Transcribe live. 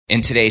In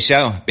today's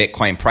show,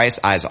 Bitcoin price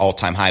eyes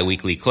all-time high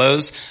weekly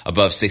close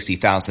above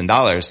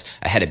 $60,000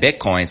 ahead of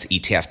Bitcoin's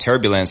ETF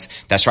turbulence.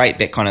 That's right,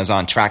 Bitcoin is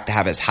on track to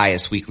have its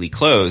highest weekly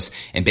close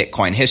in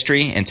Bitcoin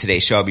history. In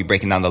today's show, I'll be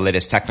breaking down the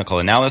latest technical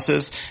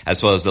analysis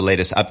as well as the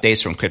latest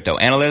updates from crypto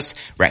analysts,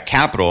 Rekt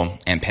Capital,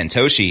 and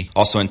Pentoshi.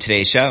 Also in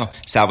today's show,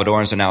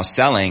 Salvadorans are now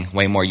selling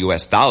way more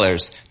US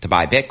dollars to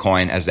buy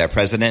Bitcoin as their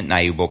president,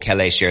 Nayib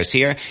Bukele, shares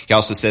here. He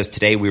also says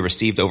today we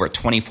received over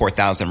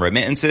 24,000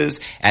 remittances,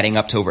 adding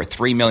up to over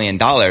 $3 million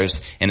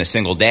in a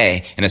single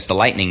day. And it's the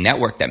Lightning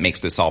Network that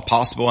makes this all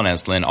possible. And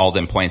as Lynn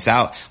Alden points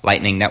out,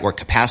 Lightning Network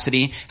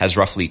capacity has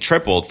roughly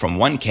tripled from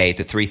 1K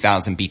to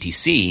 3,000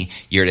 BTC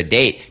year to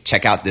date.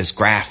 Check out this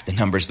graph. The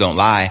numbers don't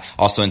lie.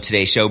 Also in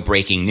today's show,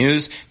 breaking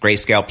news,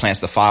 Grayscale plans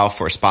to file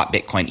for a spot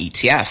Bitcoin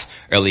ETF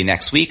early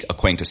next week,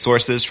 according to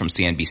sources from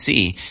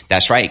CNBC.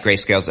 That's right.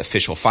 Grayscale's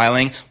official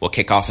filing will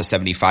kick off a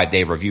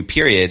 75-day review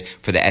period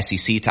for the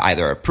SEC to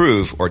either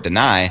approve or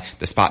deny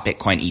the spot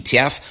Bitcoin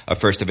ETF, a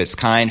first of its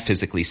kind,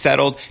 physically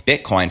settled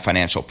Bitcoin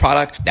financial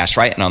product. That's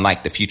right. And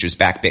unlike the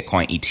futures-backed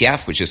Bitcoin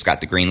ETF, which just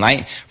got the green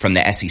light from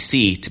the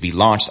SEC to be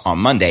launched on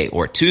Monday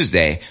or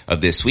Tuesday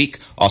of this week.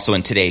 Also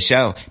in today's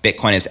show,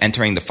 Bitcoin is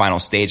entering the final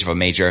stage of a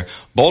major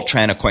bull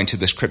trend, according to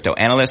this crypto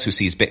analyst who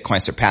sees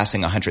Bitcoin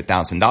surpassing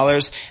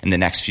 $100,000 in the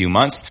next few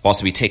months. We'll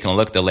also be taking a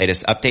look at the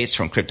latest updates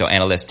from crypto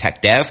analyst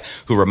Tech Dev,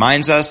 who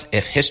reminds us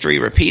if history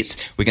repeats,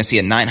 we can see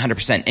a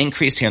 900%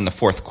 increase here in the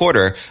fourth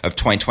quarter of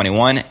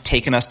 2021,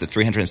 taking us to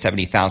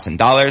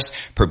 $370,000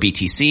 per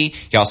BTC.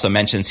 He also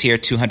mentions here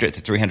 $200,000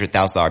 to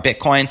 $300,000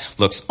 Bitcoin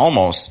looks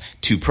almost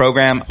to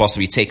program. We'll also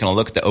be taking a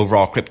look at the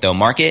overall crypto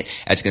market.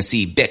 As you can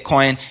see,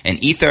 Bitcoin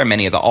and Ether,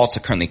 many of the alts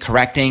are currently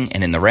correcting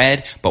and in the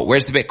red. But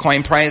where's the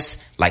Bitcoin price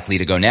likely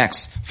to go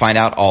next? Find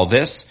out all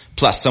this,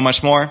 plus so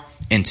much more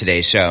in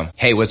today's show.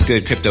 Hey, what's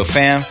good, crypto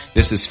fam?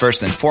 This is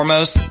first and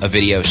foremost a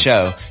video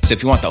show. So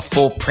if you want the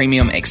full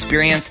premium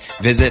experience,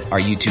 visit our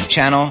YouTube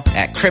channel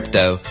at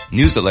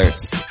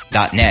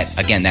cryptonewsalerts.net.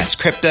 Again, that's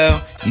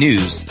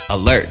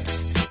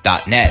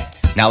cryptonewsalerts.net.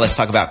 Now let's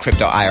talk about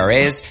crypto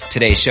IRAs.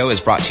 Today's show is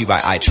brought to you by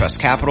iTrust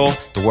Capital,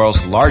 the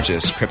world's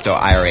largest crypto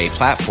IRA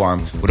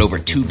platform with over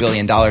 $2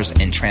 billion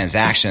in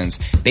transactions.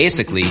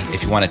 Basically,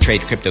 if you want to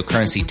trade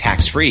cryptocurrency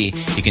tax-free,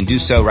 you can do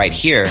so right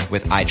here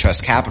with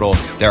iTrust Capital.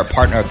 They're a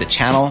partner of the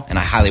channel, and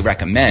I highly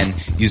recommend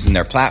using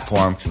their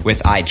platform. With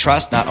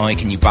iTrust, not only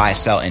can you buy,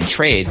 sell, and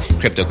trade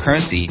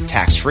cryptocurrency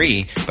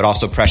tax-free, but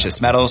also precious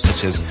metals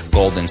such as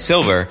gold and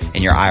silver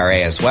in your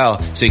IRA as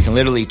well. So you can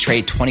literally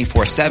trade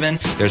 24/7.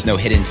 There's no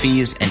hidden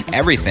fees, and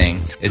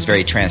everything is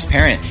very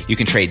transparent. You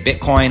can trade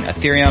Bitcoin,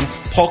 Ethereum,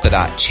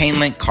 Polkadot,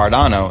 Chainlink,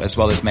 Cardano, as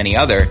well as many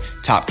other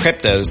top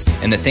cryptos.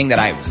 And the thing that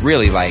I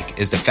really like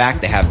is the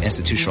fact they have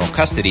institutional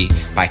custody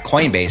by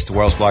Coinbase, the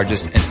world's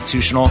largest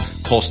institutional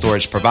cold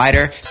storage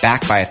provider,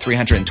 backed by a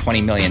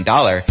 $320 million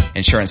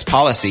insurance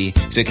policy,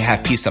 so you can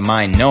have peace of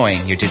mind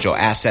knowing your digital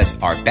assets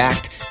are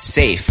backed,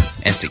 safe,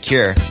 and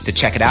secure. To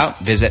check it out,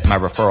 visit my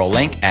referral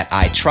link at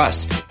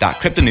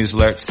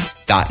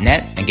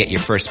itrust.cryptonewsalerts.net and get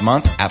your first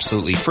month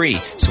absolutely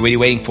free. So what are you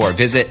waiting for?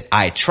 Visit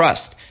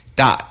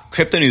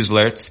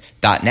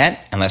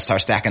itrust.cryptonewsalerts.net and let's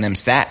start stacking them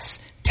sats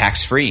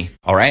tax-free.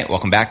 All right,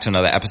 welcome back to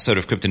another episode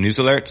of Crypto News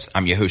Alerts.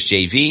 I'm your host,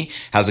 JV.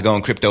 How's it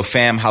going, crypto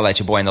fam? Holla at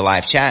your boy in the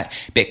live chat.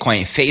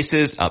 Bitcoin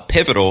faces a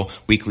pivotal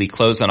weekly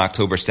close on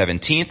October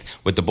 17th,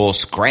 with the bulls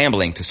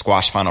scrambling to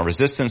squash final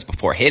resistance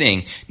before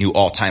hitting new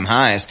all-time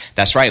highs.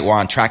 That's right, we're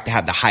on track to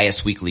have the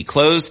highest weekly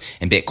close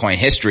in Bitcoin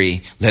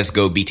history. Let's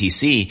go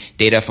BTC.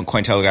 Data from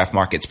Cointelegraph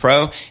Markets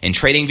Pro and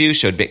TradingView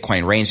showed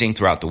Bitcoin ranging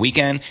throughout the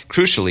weekend,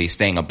 crucially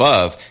staying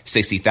above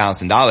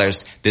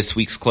 $60,000. This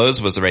week's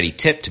close was already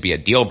tipped to be a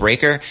deal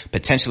breaker,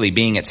 potentially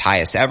being its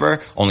highest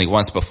ever. Only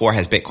once before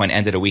has Bitcoin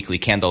ended a weekly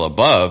candle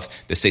above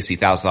the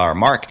 $60,000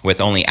 mark.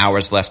 With only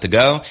hours left to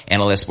go,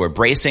 analysts were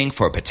bracing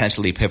for a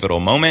potentially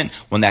pivotal moment,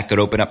 one that could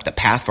open up the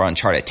path for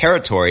uncharted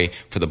territory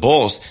for the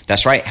bulls.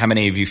 That's right. How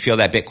many of you feel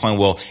that Bitcoin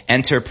will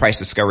enter price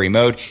discovery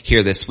mode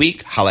here this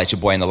week? Holla at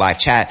your boy in the live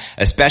chat,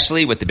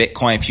 especially with the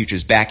Bitcoin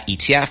futures back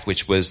ETF,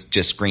 which was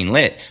just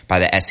greenlit by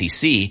the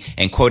SEC.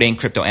 And quoting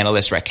crypto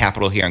analyst Rekt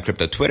Capital here on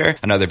crypto Twitter,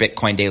 another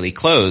Bitcoin daily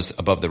close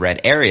above the red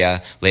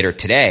area later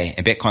today,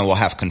 and Bitcoin will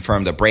have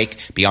confirmed a break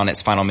beyond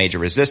its final major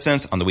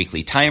resistance on the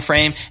weekly time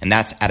frame, and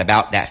that's at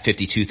about that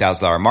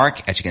 $52,000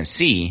 mark, as you can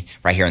see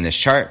right here in this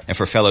chart. And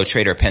for fellow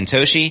trader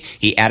Pentoshi,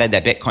 he added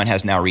that Bitcoin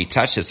has now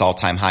retouched its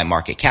all-time high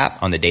market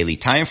cap on the daily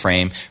time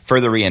frame,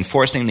 further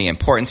reinforcing the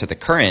importance of the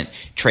current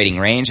trading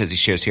range. As he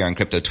shares here on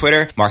crypto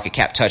Twitter, market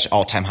cap touched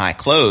all-time high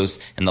close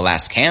in the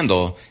last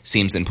candle.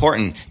 Seems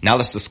important. Now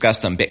let's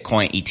discuss some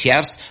Bitcoin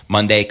ETFs.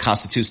 Monday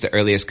constitutes the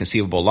earliest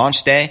conceivable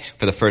launch day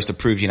for the first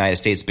approved United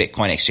States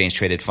Bitcoin exchange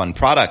exchange traded fund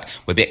product,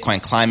 with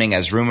Bitcoin climbing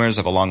as rumors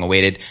of a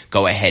long-awaited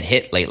go-ahead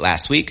hit late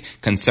last week.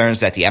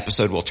 Concerns that the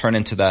episode will turn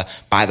into the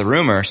buy the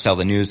rumor, sell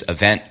the news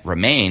event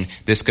remain.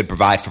 This could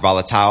provide for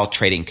volatile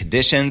trading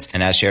conditions.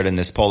 And as shared in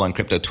this poll on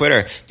crypto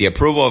Twitter, the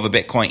approval of a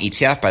Bitcoin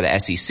ETF by the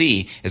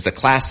SEC is the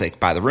classic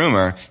buy the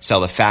rumor, sell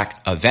the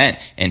fact event.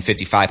 And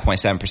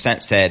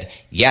 55.7% said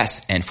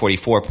yes, and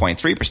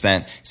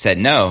 44.3% said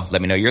no.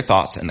 Let me know your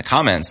thoughts in the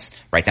comments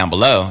right down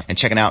below. And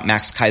checking out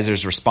Max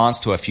Kaiser's response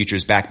to a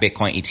futures-backed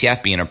Bitcoin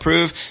ETF being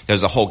approved.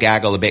 There's a whole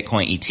gaggle of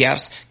Bitcoin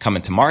ETFs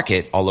coming to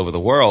market all over the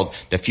world.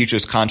 The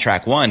futures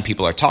contract one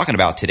people are talking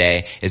about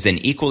today is an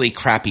equally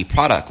crappy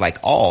product like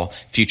all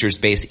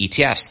futures-based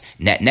ETFs.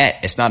 Net,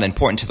 it's not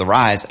important to the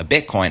rise of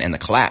Bitcoin and the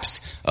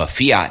collapse of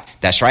fiat.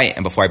 That's right.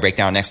 And before I break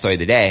down next story of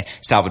the day,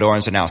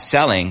 Salvadorans are now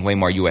selling way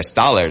more US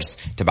dollars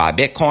to buy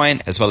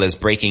Bitcoin, as well as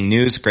breaking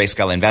news.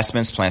 Grayscale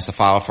Investments plans to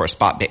file for a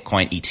spot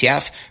Bitcoin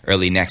ETF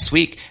early next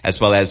week, as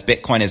well as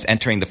Bitcoin is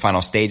entering the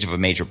final stage of a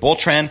major bull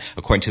trend,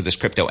 according to this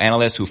crypto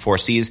analyst who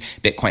foresees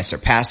Bitcoin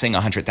surpassing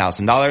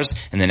 $100,000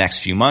 in the next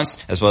few months,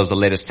 as well as the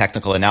latest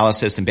technical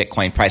analysis and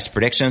Bitcoin price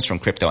predictions from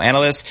crypto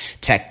analyst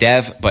Tech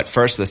Dev. But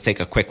first, let's take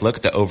a quick look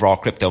at the overall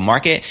crypto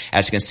market.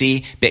 As you can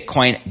see,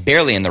 Bitcoin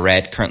barely in the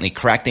red, currently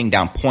correcting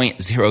down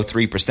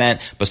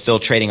 0.03%, but still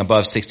trading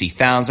above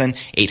 $60,800.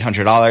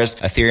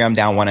 Ethereum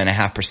down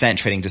 1.5%,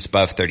 trading just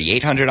above $3,800.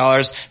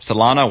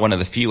 Solana, one of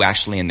the few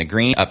actually in the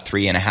green, up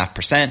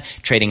 3.5%,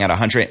 trading at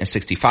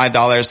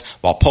 $165,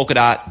 while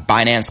Polkadot,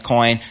 Binance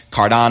Coin,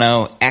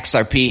 Cardano,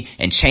 XRP,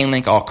 and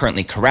Chainlink all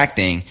currently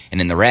correcting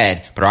and in the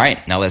red. But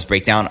alright, now let's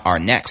break down our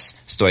next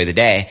story of the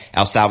day.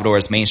 El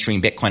Salvador's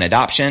mainstream Bitcoin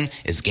adoption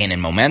is gaining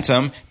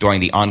momentum during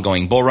the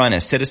ongoing bull run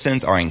as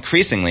citizens are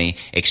increasingly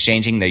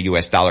exchanging their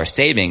US dollar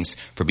savings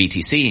for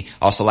BTC.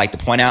 Also like to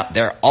point out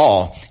they're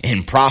all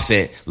in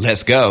profit.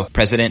 Let's go.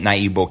 President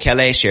Nayib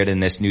Bukele shared in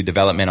this new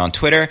development on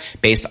Twitter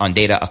based on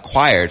data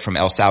acquired from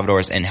El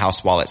Salvador's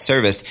in-house wallet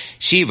service,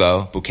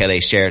 Chivo.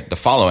 Bukele shared the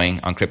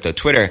following on crypto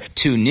Twitter.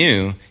 2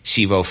 new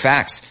Chivo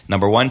facts.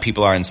 Number 1,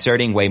 people are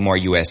inserting way more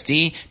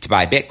USD to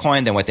buy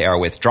Bitcoin than what they are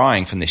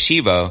withdrawing from the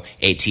Chivo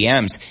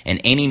ATMs, and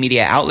any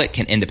media outlet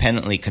can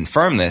independently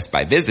confirm this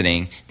by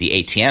visiting the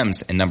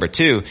ATMs. And number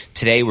 2,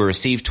 today we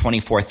received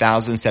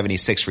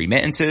 24,076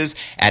 remittances,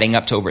 adding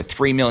up to over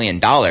 $3 million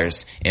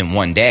in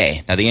one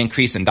day. Now the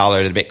increase in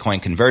dollar to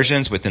Bitcoin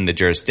conversions within the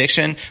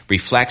jurisdiction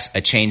reflects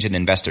a change in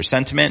investor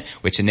sentiment,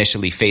 which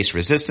initially faced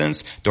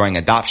resistance during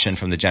adoption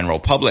from the general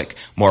public.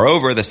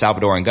 Moreover, the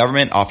Salvadoran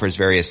government offers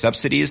various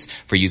subsidies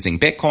for using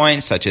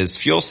Bitcoin, such as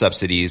fuel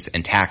subsidies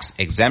and tax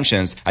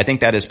exemptions. I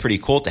think that is pretty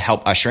cool to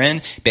help usher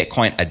in Bitcoin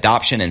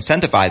adoption,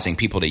 incentivizing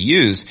people to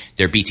use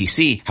their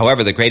BTC.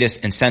 However, the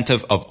greatest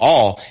incentive of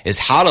all is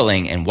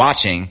hodling and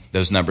watching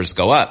those numbers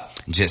go up.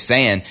 Just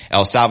saying,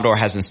 El Salvador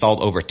has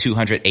installed over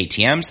 200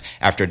 ATMs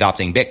after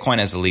adopting Bitcoin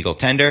as a legal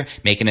tender,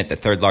 making it the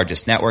 3rd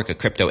largest network of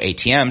crypto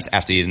ATMs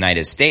after the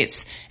United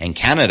States and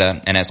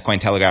Canada. And as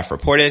Cointelegraph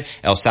reported,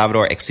 El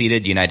Salvador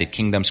exceeded United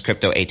Kingdom's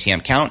crypto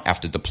ATM count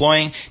after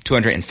deploying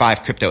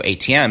 205 crypto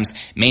ATMs,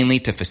 mainly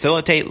to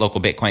facilitate local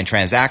Bitcoin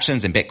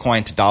transactions and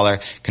Bitcoin to dollar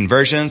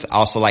conversions.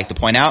 Also like to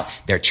point out,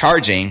 they're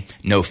charging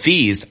no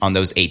fees on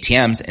those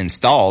ATMs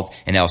installed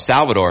in El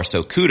Salvador.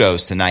 So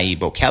kudos to Nayib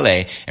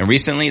Bukele. And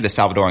recently, the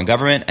Salvadoran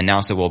government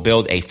announced it will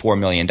build a $4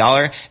 million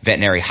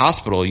veterinary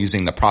hospital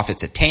using the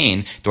profits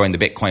attained during the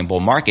Bitcoin bull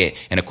market.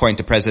 And according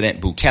to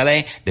President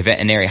Bukele, the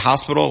veterinary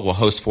hospital will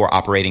host 4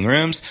 operating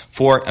rooms,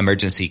 4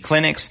 emergency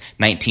clinics,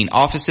 19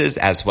 offices,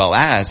 as well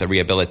as a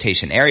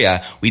rehabilitation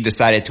area. We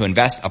decided to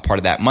invest a part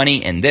of that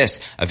money in this,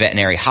 a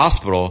veterinary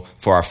hospital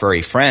for our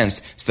furry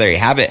friends. So there you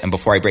have it. And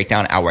before I break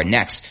down our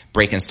next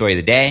breaking story of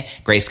the day,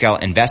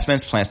 Grayscale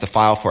Investments plans to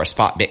file for a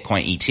spot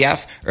Bitcoin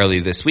ETF early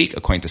this week,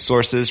 according to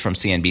sources from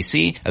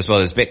CNBC, as well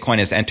as Bitcoin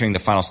is entering the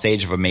final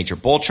stage of a major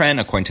bull trend,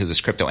 according to this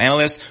crypto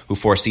analyst who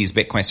foresees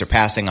Bitcoin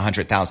surpassing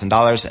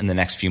 $100,000 in the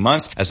next few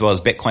months, as well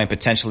as Bitcoin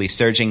potentially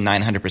surging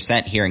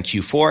 900% here in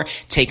Q4,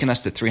 taking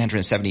us to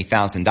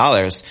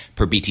 $370,000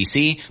 per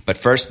BTC. But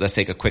first, let's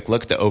take a quick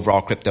look at the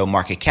overall crypto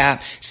market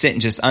cap, sitting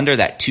just under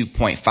that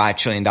 $2.5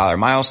 trillion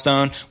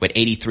milestone with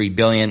 $83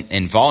 billion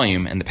in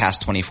volume in the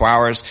past 24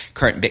 hours.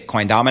 Current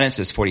Bitcoin dominance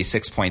is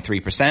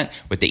 46.3%,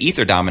 with the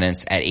Ether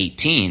dominance at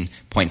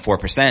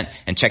 18.4%.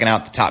 And checking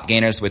out the top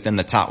gainers within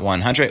the top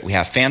 100, we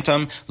have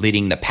Phantom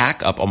leading the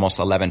pack, up almost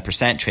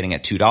 11%, trading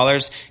at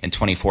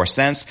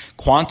 $2.24.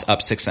 Quant up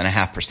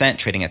 6.5%,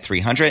 trading at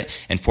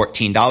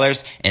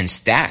 $314. And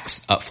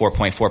Stacks up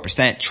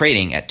 4.4%,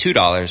 trading at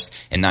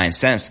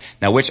 $2.09.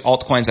 Now, which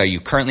altcoins are you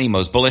currently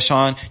most bullish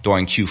on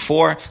during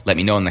Q4? Let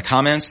me know in the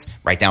comments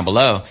right down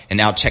below. And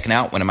now checking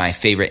out one of my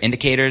favorite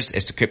indicators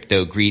is the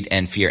Crypto Greed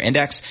and Fear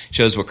Index.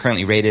 Shows we're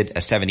currently rated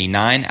a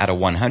 79 out of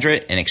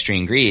 100 in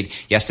extreme greed.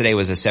 Yesterday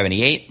was a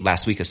 78,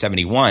 last week a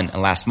 71,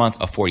 and last month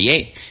a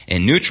 48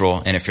 in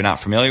neutral. And if you're not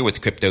familiar with the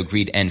Crypto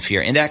Greed and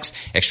Fear Index,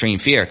 extreme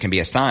fear can be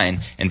a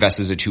sign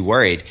investors are too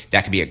worried.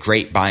 That could be a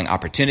great buying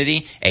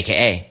opportunity,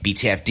 aka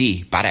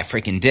BTFD, buy that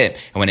freaking dip.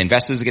 And when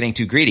investors are getting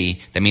too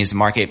greedy, that means the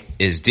market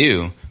is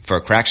due for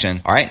a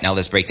correction. All right, now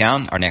let's break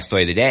down our next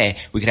story of the day.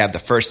 We could have the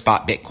first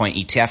spot Bitcoin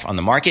ETF on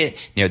the market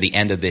near the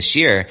end of this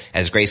year,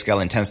 as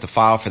Grayscale intends to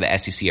file for the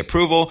SEC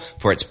approval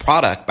for its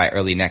product by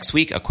early next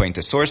week, according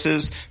to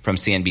sources from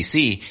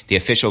CNBC. The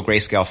official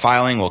Grayscale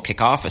filing will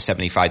kick off a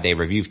 75-day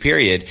review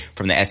period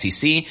from the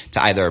SEC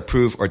to either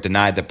approve or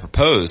deny the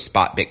proposed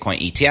spot Bitcoin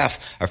ETF,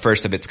 a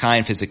first of its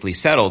kind physically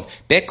settled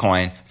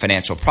Bitcoin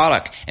financial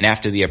product. And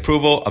after the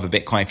approval of a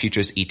Bitcoin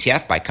futures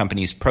ETF by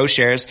companies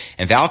ProShares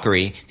and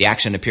Valkyrie, the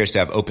action appears to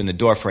have opened the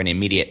door for an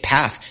immediate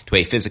path to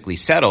a physically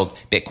settled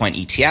Bitcoin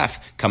ETF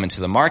coming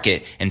to the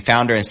market. And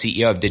founder and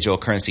CEO of Digital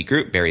Currency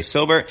Group, Barry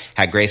Silbert,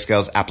 had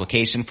Grayscale's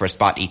application for a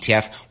spot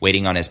ETF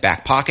waiting on his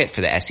back pocket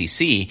for the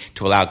SEC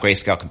to allow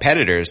Grayscale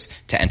competitors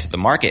to enter the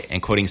market.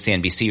 And quoting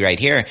CNBC right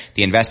here,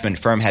 the investment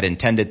firm had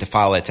intended to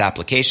file its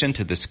application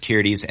to the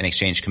Securities and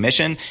Exchange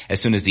Commission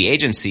as soon as the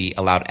agency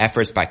allowed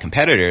efforts by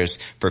competitors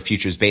for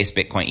futures-based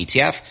Bitcoin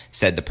ETF,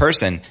 said the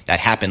person. That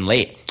happened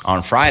late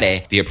on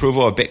Friday. The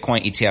approval of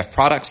Bitcoin ETF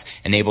products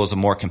enables a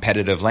more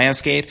competitive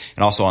landscape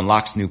and also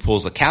unlocks new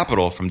pools of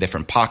capital from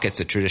different pockets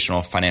of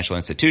traditional financial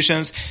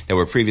institutions that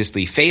were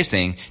previously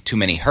facing too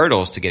many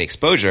hurdles to get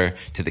exposure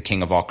to the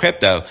king of all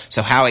crypto.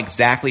 So how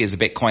exactly is a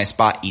Bitcoin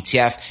spot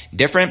ETF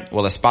different?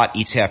 Well, a spot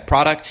ETF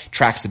product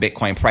tracks the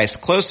Bitcoin price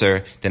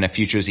closer than a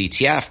futures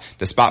ETF.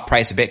 The spot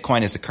price of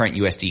Bitcoin is the current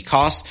USD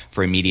cost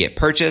for immediate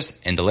purchase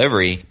and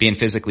delivery. Being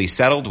physically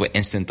settled with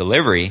instant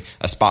delivery,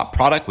 a spot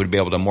product would be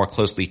able to more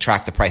closely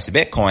track the price of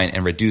Bitcoin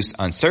and reduce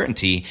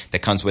uncertainty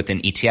that comes with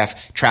an ETF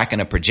tracking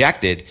a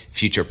projected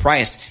future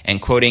price.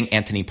 And quoting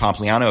Anthony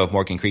Pompliano of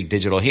Morgan Creek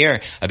Digital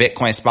here, a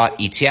Bitcoin spot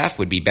ETF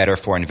would be better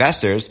for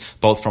investors,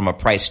 both from a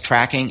price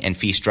tracking and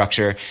fee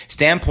structure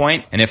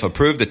standpoint. And if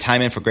approved, the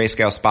timing for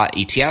Grayscale spot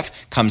ETF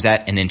comes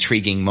at an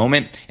intriguing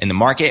moment in the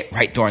market,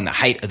 right during the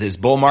height of this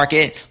bull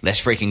market.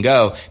 Let's freaking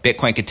go.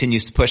 Bitcoin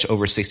continues to push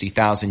over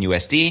 60,000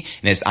 USD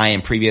and is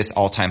eyeing previous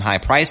all-time high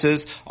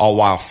prices, all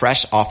while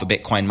fresh off a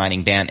Bitcoin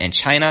mining ban in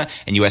China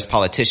and U.S.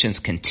 politicians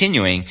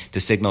continuing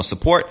to signal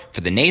support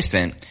for the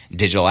nascent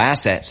digital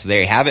asset. So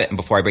there you have it. And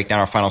before I break down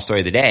our final story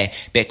of the day,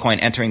 Bitcoin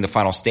entering the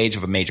final stage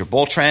of a major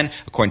bull trend,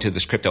 according to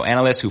this crypto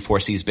analyst who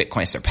foresees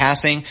Bitcoin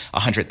surpassing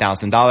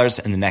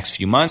 $100,000 in the next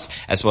few months,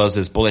 as well as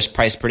his bullish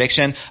price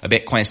prediction of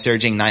Bitcoin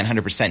surging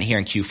 900% here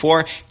in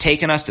Q4,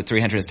 taking us to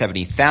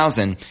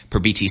 370,000 per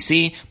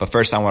BTC. But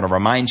first, I want to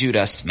remind you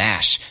to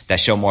smash that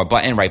show more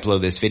button right below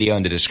this video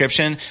in the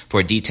description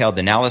for a detailed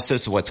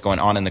analysis of what's going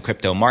on in the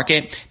crypto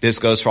market. This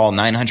goes for all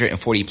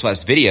 940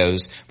 plus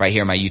videos right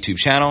here on my YouTube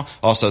channel.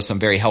 Also some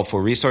very helpful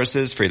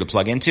resources for you to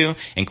plug into,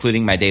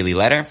 including my daily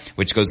letter,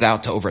 which goes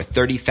out to over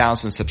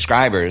 30,000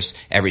 subscribers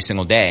every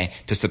single day.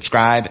 To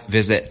subscribe,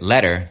 visit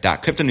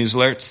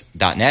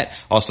letter.cryptonewsalerts.net.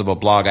 Also a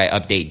blog I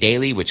update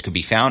daily, which could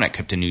be found at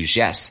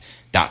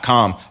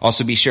cryptonewsyes.com.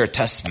 Also be sure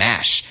to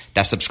smash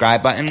that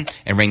subscribe button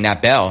and ring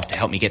that bell to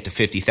help me get to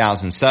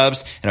 50,000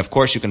 subs. And of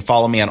course, you can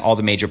follow me on all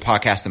the major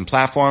podcasting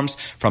platforms,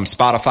 from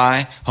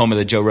Spotify, home of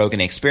the Joe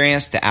Rogan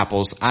Experience, to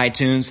Apple's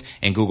iTunes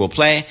and Google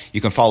Play.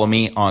 You can follow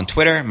me on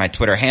Twitter. My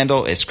Twitter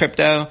handle is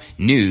Crypto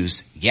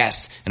News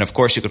Yes. And of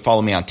course, you can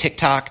follow me on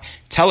TikTok,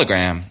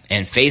 Telegram,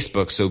 and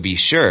Facebook, so be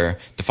sure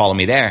to follow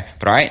me there.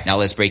 But all right, now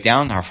let's break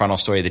down our final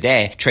story of the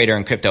day. Trader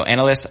and crypto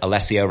analyst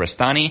Alessio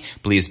Rastani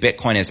believes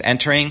Bitcoin is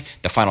entering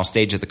the final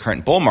stage of the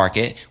current bull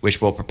market, which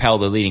will propel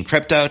the leading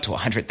crypto to a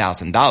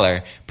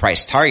 $100,000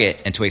 price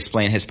target. And to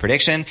explain his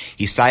prediction,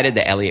 he cited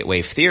the Elliott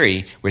wave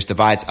theory, which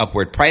divides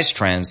upward price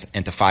trends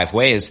into 5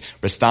 waves.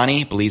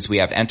 Rastani believes we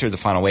have entered the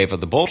final wave of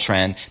the bull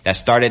trend that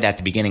started at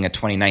the beginning of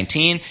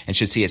 2019 and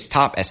should see its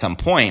top at some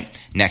point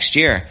next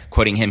year.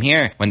 Quoting him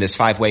here, when this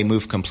 5-way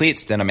move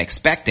completes, then I'm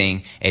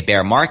expecting a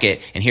bear market.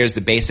 And here's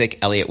the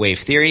basic Elliott wave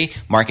theory.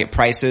 Market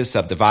prices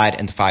subdivide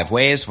into 5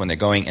 waves when they're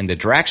going in the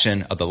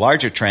direction of the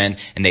larger trend,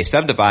 and they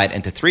subdivide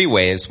into 3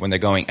 waves when they're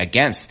going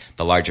against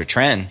the larger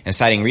trend. And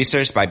citing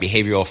research by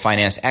behavioral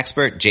finance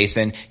expert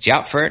Jason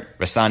Giautfert,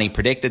 Rastani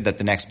predicted that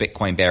the next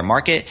Bitcoin bear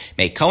market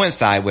may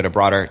coincide with a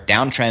broader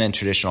downtrend in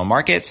traditional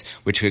markets,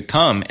 which could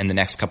come in the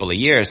next couple of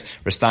years.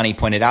 Rastani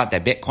pointed out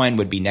that Bitcoin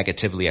would be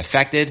negatively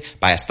affected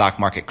by a stock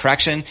market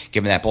correction,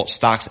 given that both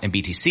stocks and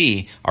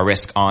BTC are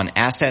risk-on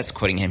assets.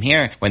 Quoting him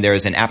here, when there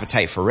is an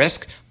appetite for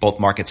risk, both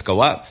markets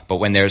go up. But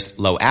when there's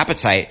low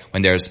appetite,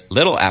 when there's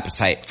little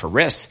appetite for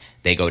risk,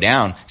 they go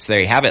down. So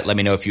there you have it. Let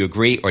me know if you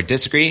agree or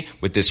disagree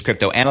with this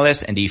crypto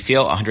analyst, and do you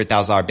feel a $100,000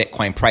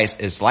 Bitcoin price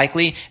is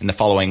likely in the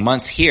following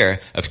months here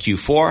of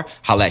Q4?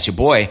 Holla at your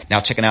boy. Now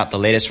checking out the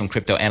latest from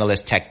crypto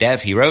analyst Tech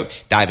Dev, he wrote,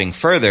 diving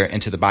further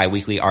into the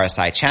bi-weekly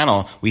RSI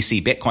channel, we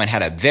see Bitcoin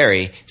had a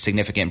very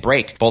significant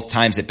break. Both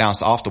times it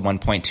bounced off the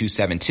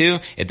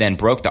 1.272. It then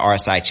broke the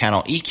RSI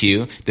channel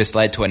EQ. This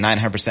led to a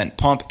 900%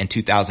 pump in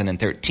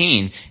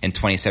 2013. In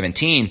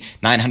 2017,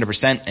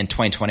 900% in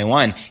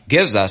 2021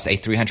 gives us a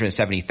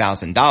 $370,000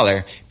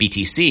 $300,000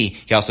 BTC.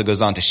 He also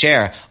goes on to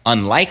share,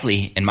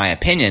 unlikely in my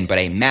opinion, but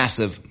a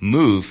massive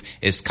move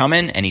is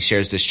coming. And he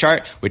shares this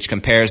chart, which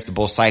compares the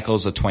bull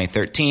cycles of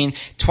 2013,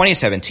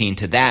 2017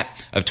 to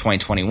that of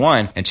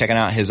 2021. And checking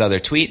out his other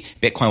tweet,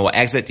 Bitcoin will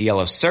exit the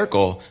yellow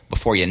circle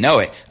before you know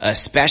it,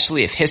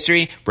 especially if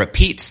history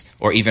repeats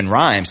or even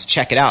rhymes.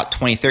 Check it out.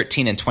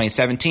 2013 and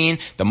 2017,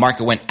 the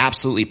market went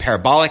absolutely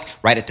parabolic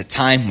right at the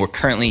time we're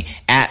currently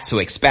at. So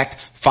expect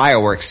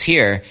fireworks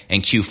here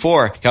in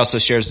Q4. He also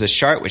shares this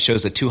chart, which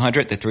shows a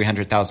 $200,000 to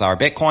 $300,000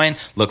 Bitcoin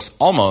looks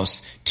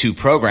almost to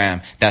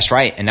program. That's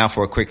right. And now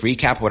for a quick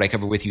recap of what I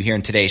covered with you here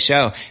in today's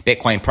show.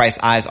 Bitcoin price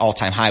eyes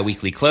all-time high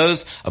weekly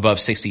close above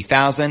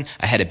 60,000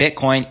 ahead of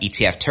Bitcoin.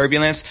 ETF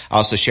turbulence. I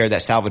also shared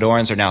that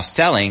Salvadorans are now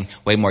selling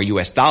way more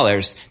US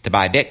dollars to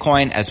buy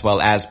Bitcoin, as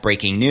well as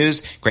breaking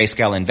news.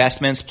 Grayscale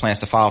Investments plans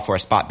to file for a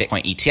spot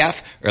Bitcoin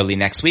ETF early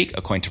next week,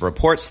 according to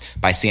reports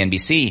by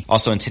CNBC.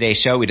 Also in today's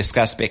show, we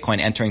discussed Bitcoin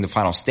entering the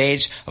final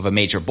stage of a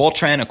major bull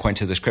trend, according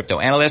to this crypto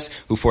analyst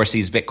who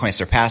foresees Bitcoin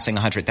surpassing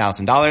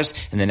 $100,000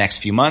 in the next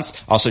few months.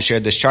 Also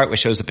shared this chart, which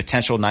shows a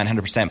potential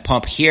 900%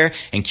 pump here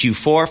in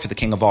Q4 for the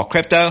king of all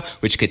crypto,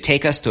 which could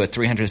take us to a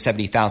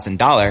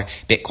 $370,000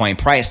 Bitcoin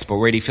price. But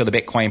where do you feel the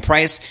Bitcoin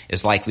price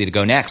is likely to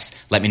go next?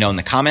 Let me know in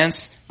the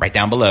comments right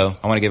down below.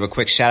 I want to give a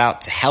quick shout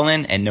out to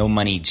Helen and No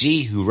Money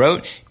G, who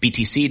wrote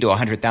BTC to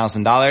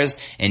 $100,000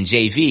 and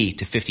JV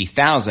to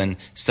 50,000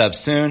 subs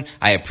soon.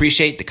 I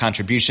appreciate the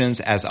contributions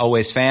as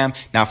always, fam.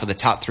 Now for the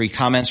top 3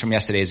 comments from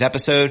yesterday's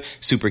episode.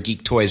 Super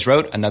Geek Toys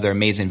wrote, another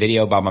amazing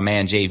video by my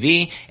man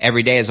JV.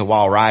 Every day is a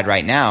wild ride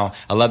right now.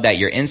 I love that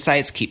your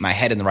insights keep my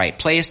head in the right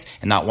place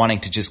and not wanting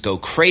to just go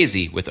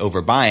crazy with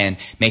overbuying.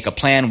 Make a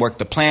plan, work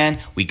the plan.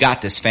 We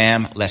got this,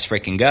 fam. Let's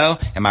freaking go.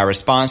 And my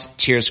response,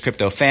 cheers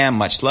crypto fam.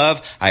 Much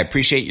love. I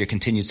appreciate your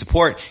continued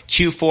support.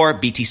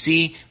 Q4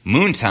 BTC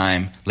moon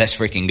time. Let's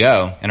freaking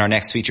go. And our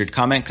next featured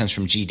comment comes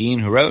from G Dean,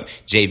 who wrote,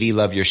 JV,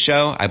 love your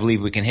show. I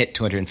believe we can hit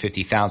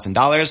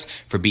 $250,000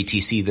 for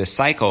BTC this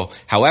cycle.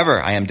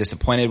 However, I am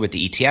disappointed with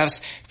the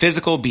ETFs.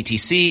 Physical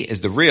BTC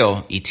is the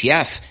real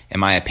ETF, in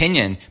my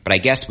opinion, but I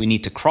guess we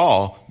need to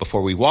crawl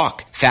before we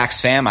walk.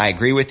 Facts, fam. I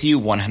agree with you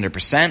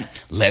 100%.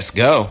 Let's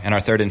go. And our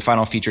third and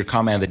final featured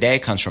comment of the day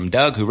comes from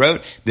Doug, who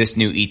wrote, this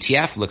new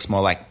ETF looks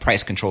more like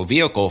price control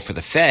vehicle for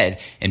the Fed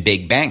and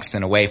big banks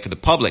than a way for the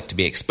public to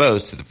be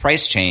exposed to the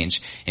price change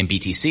in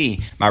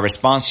BTC. My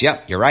response,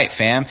 yep, you're right,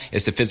 fam,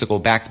 is the physical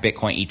backed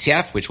Bitcoin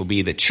ETF, which will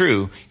be the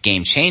true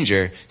game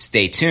changer.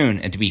 Stay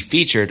tuned, and to be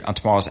featured on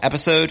tomorrow's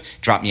episode,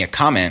 drop me a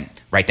comment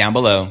right down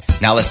below.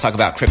 Now let's talk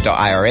about crypto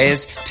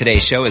IRAs.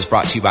 Today's show is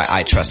brought to you by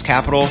iTrust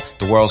Capital,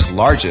 the world's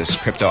largest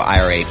crypto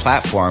IRA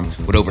platform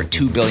with over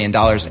 $2 billion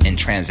in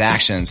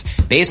transactions.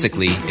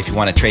 Basically, if you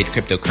want to trade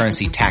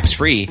cryptocurrency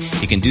tax-free,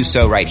 you can do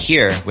so right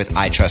here with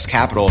iTrust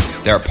Capital.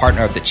 They're a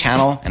partner of the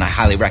channel, and I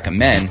highly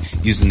recommend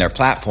using their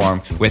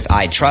platform. With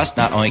iTrust,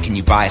 not only can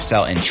you buy,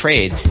 sell, and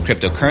trade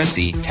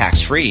cryptocurrency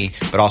tax-free,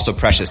 but also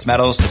precious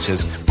metals such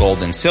as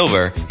gold and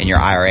silver in your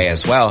IRA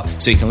as well.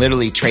 So you can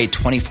literally trade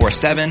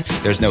 24/7.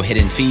 There's no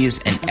hidden fees,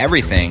 and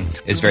everything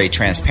is very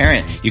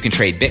transparent. You can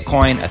trade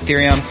Bitcoin,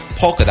 Ethereum,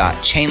 Polkadot,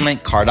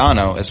 Chainlink,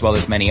 Cardano, as well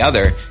as many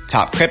other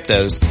top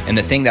cryptos. And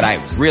the thing that I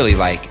really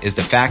like is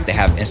the fact they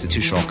have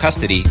institutional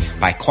custody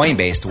by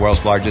Coinbase, the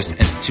world's largest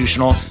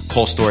institutional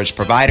cold storage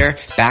provider,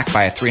 backed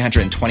by a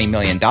 $320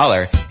 million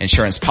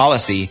insurance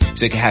policy,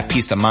 so you can have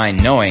peace of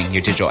mind knowing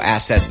your digital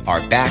assets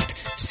are backed,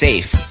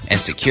 safe, and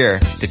secure.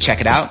 To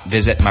check it out,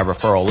 visit my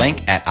referral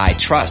link at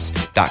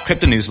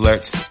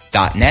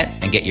itrust.cryptonewsalerts.net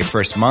and get your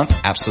first month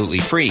absolutely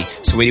free.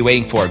 So what are you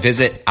waiting for?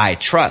 Visit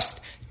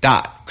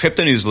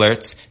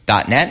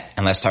itrust.cryptonewsalerts.net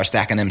and let's start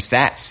stacking them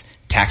sats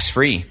tax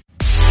free.